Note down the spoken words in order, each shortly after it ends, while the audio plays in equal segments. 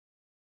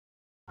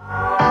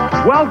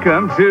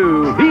Welcome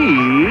to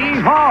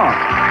Hee Haw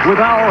with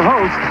our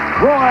host,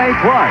 Roy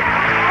Clark.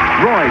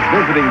 Roy's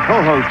visiting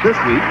co-host this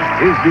week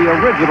is the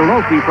original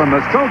Okie from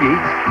Muskogee,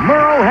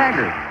 Merle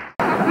Haggard.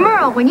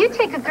 Merle, when you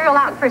take a girl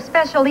out for a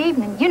special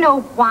evening, you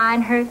know,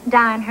 wine her,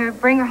 dine her,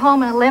 bring her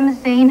home in a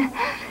limousine,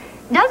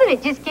 doesn't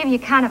it just give you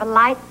kind of a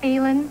light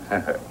feeling?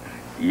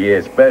 Yeah,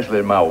 especially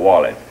in my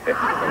wallet.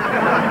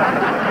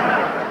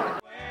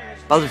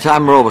 By the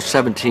time Merle was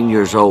 17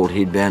 years old,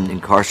 he'd been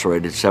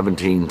incarcerated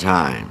 17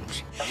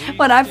 times.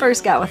 When I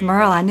first got with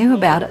Merle, I knew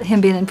about it, him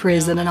being in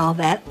prison and all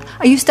that.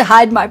 I used to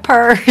hide my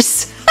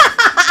purse.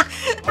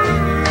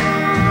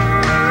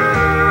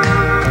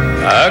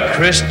 A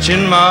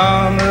Christian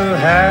mama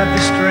had the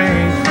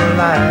strength for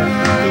life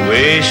the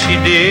way she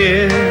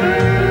did.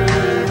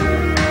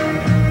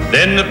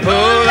 Then to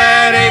pull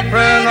that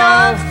apron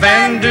off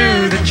and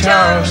do the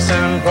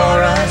Charleston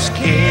for us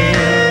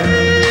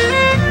kids.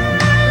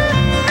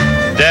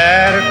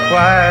 Dad, a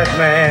quiet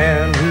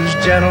man whose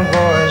gentle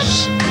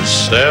voice was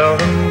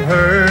seldom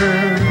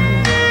heard,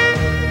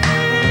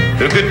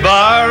 who could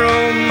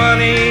borrow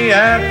money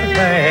at the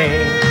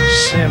bank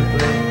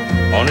simply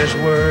on his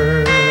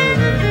word.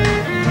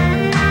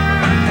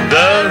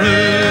 The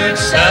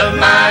roots of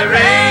my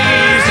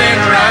raising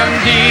run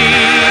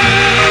deep.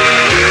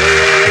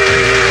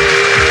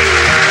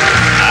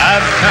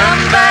 I've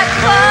come back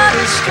for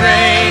the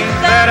strength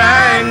that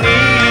I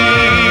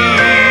need,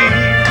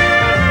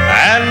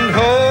 and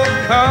hope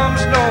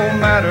comes no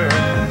matter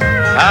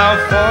how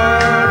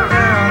far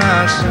down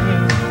I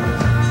sink.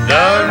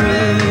 The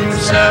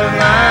roots of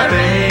my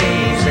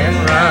raising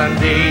run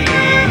deep.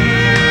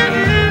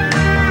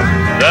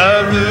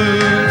 The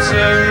roots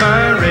of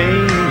my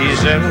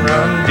raising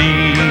run deep.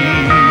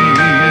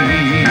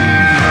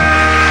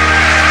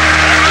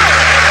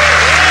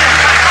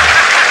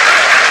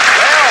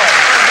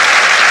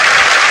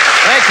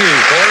 Thank you,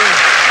 Corey.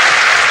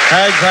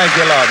 Hag, thank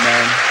you a lot,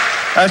 man.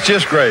 That's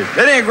just great.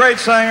 Isn't he a great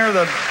singer?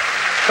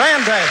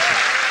 Fantastic.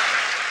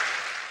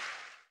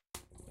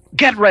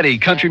 Get ready,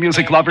 country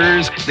music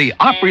lovers. The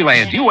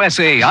Opryland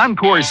USA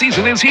Encore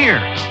season is here.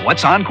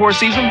 What's Encore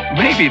season?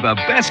 Maybe the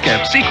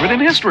best-kept secret in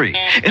history.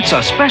 It's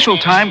a special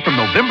time from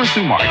November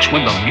through March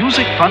when the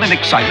music, fun, and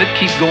excitement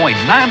keep going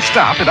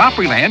non-stop at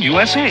Opryland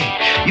USA.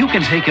 You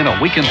can take in a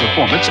weekend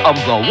performance of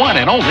the one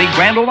and only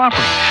Grand Ole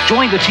Opry.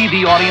 Join the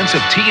TV audience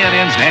of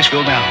TNN's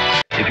Nashville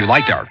Now. If you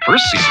liked our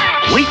first season,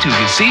 wait till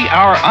you see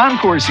our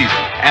Encore season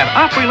at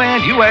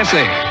Opryland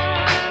USA.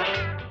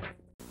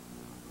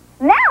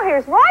 Now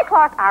here's Roy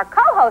Clark, our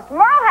co-host,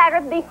 Merle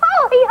Haggard, the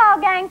whole hee-haw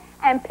gang,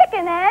 and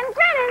Pickin' and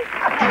Grinnin'.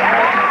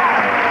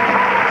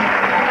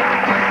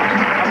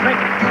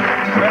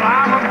 Well,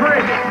 I'm a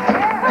pretty.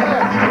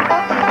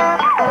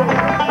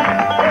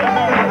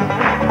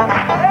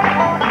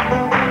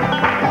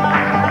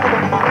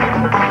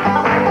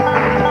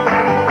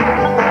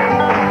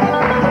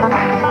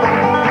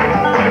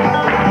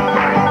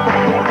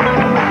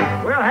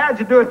 Well, how'd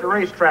you do at the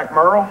racetrack,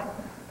 Merle?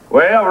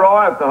 Well,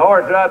 Roy, if the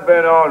horse I'd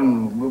been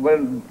on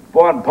when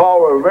one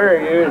Paul Revere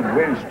used,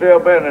 we'd still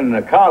been in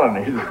the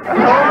colonies.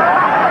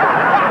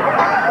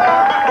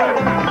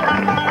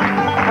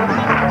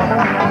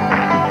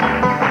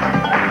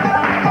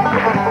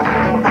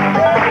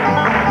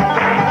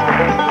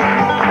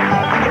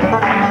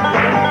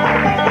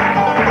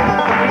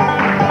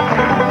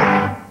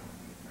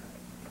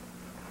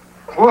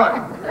 What?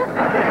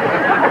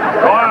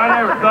 Roy, I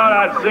never thought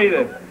I'd see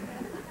that.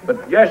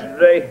 But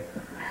yesterday,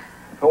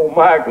 old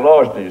Mike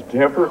lost his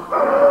temper.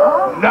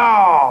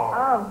 No.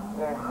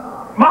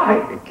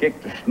 Mike. He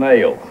kicked a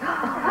snail.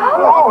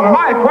 Oh,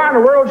 Mike, why in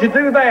the world did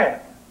you do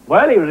that?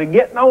 Well, he was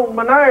getting on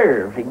my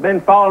nerves. He'd been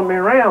following me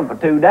around for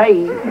 2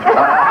 days.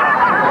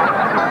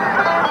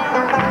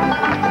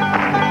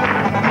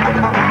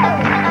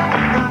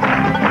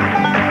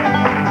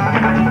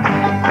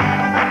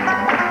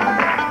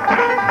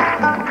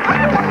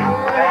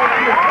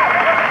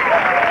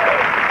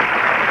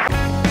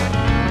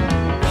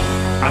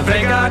 I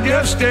think I'll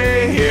just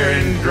stay here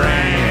and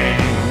drink.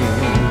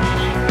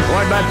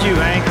 What about you,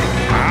 Hank?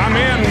 I'm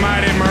in,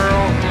 Mighty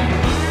Merle.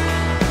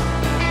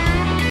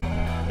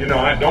 You know,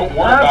 I don't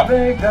worry about... I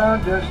think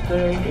I'll just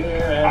stay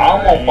here and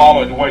I'm going to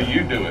follow the way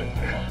you do it.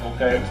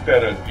 Okay?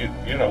 Instead of,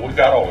 you know, we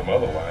got all them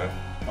other lines.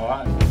 All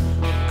right.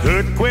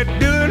 Could quit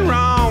doing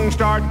wrong,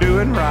 start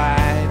doing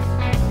right.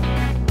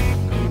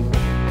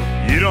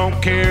 You don't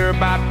care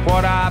about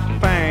what I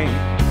think.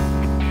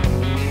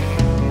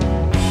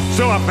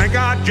 So I think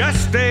I'll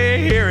just stay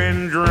here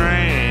and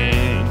drink.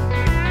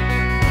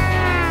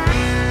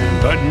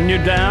 Putting you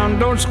down,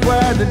 don't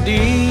square the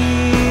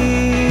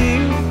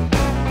deal.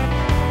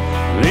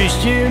 At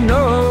least you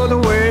know the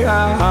way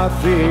I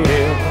feel.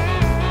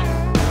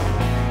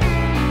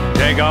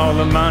 Take all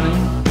the money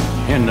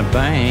in the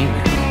bank.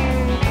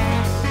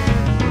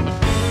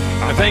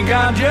 I think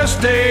I'll just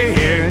stay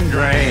here and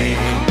drink.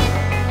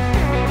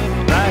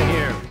 Right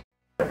here.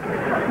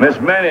 Miss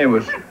Minnie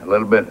was a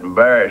little bit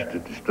embarrassed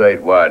at the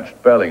statewide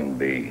spelling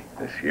bee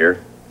this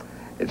year.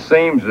 It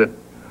seems that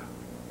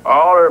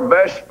all her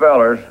best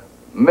spellers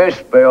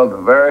misspelled the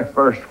very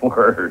first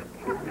word.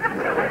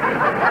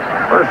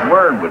 First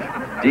word was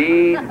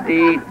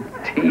DDT.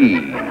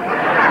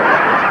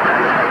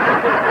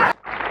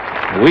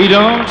 We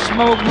don't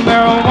smoke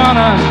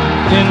marijuana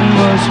in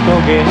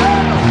Muskogee.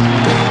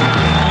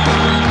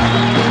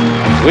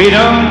 We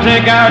don't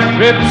take our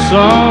trips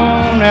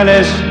on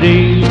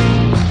LSD.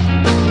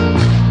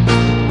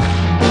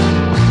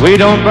 We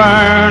don't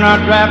burn our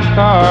draft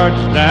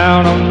cards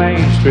down on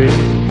Main Street.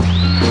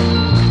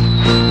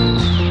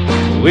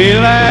 We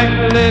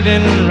like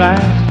living right,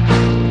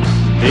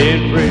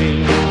 being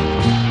free.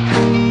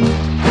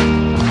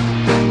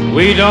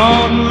 We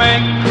don't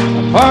make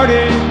a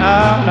party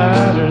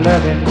out of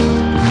loving.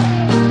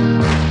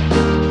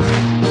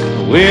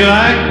 We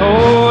like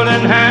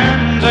holding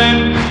hands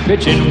and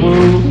pitching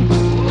woo.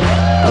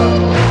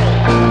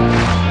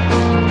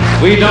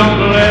 We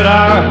don't let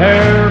our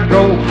hair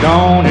grow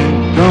long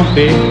and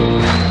grumpy.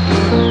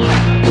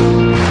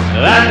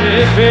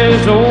 Life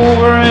is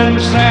over in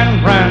San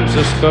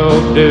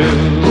Francisco too.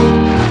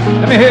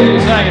 Let me hear you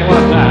sing it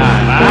one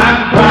time.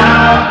 I'm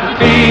proud to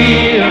be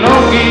an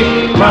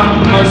Okie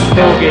from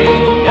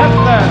Muskogee. Yes,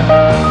 sir.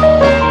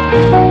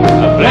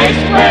 A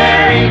place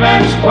where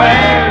even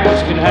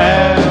squares can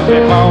have a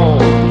ball.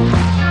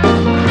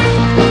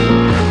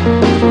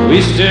 We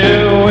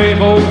still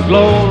wave old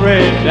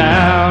glory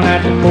down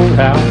at the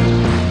courthouse.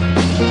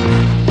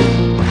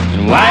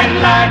 And white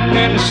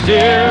lightning is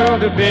still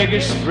the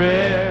biggest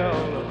thrill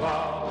of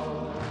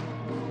all.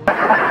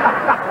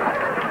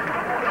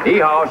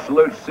 Hee-Haw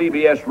salutes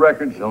CBS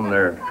Records on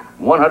their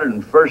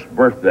 101st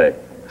birthday.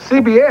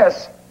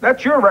 CBS?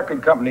 That's your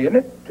record company, isn't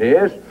it? It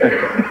is?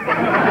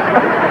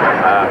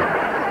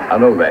 I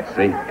know that,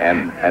 see?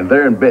 And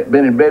they're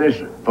been in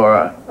business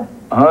for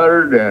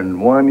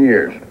 101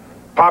 years.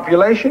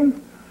 Population?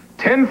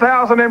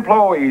 10,000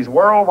 employees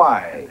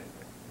worldwide.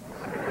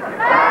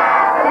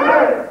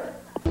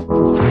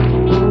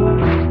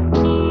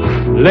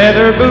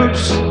 Leather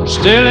boots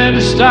still in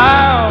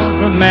style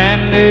for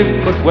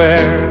manly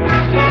footwear.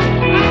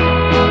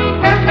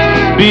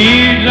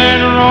 Beads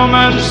and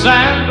Roman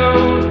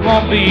sandals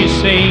won't be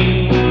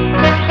seen.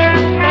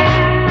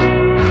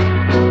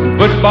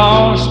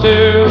 Football's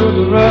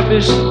still the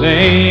roughest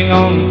thing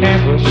on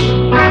campus.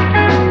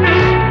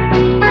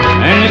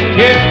 And the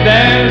kid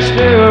there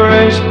still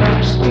race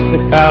past the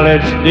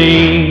college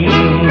dean.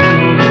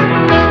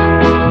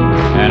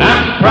 And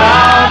I'm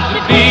proud to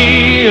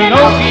be an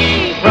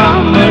Okie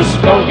from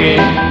Muskogee,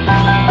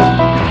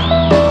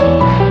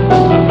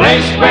 a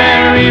place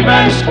where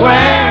even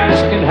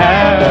squares can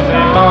have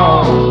a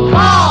ball.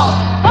 Ball,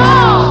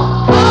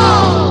 ball,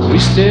 ball. We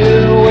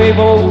still wave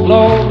old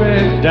glory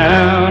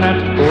down at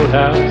the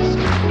courthouse.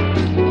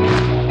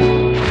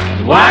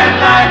 White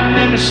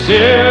lightning is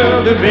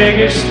still the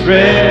biggest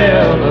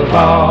thrill of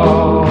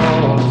all.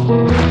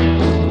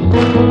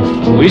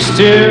 We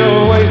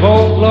still wave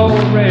old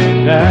glory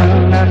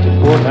down at the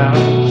courthouse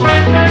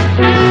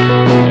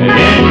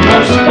in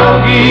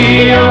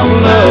Muskogee,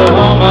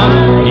 Oklahoma,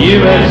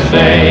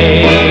 USA.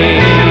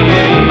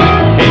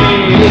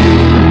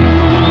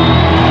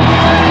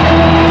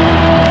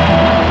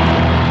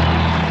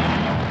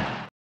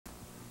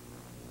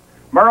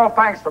 Merle,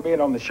 thanks for being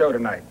on the show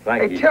tonight.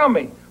 Thank you. Hey, tell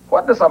me,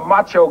 what does a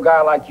macho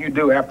guy like you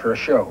do after a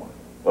show?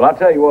 Well, I'll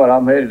tell you what,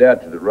 I'm headed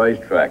out to the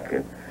racetrack.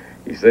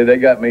 You see, they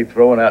got me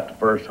throwing out the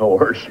first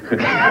horse.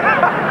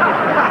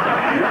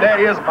 That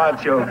is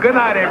macho. Good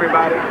night,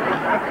 everybody.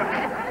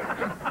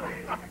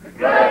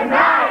 Good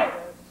night.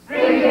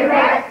 See you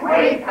next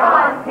week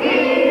on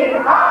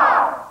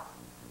Hee-Haw.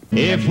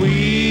 If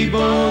we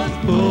both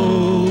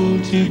pull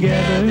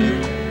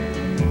together,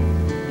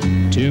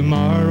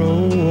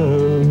 tomorrow's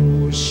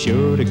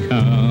sure to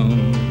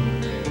come.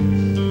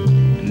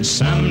 And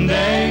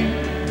someday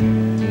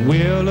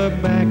we'll look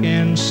back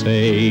and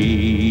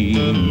say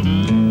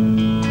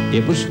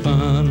it was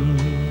fun.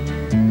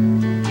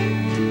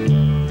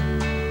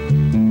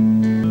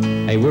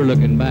 Hey, we're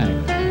looking back.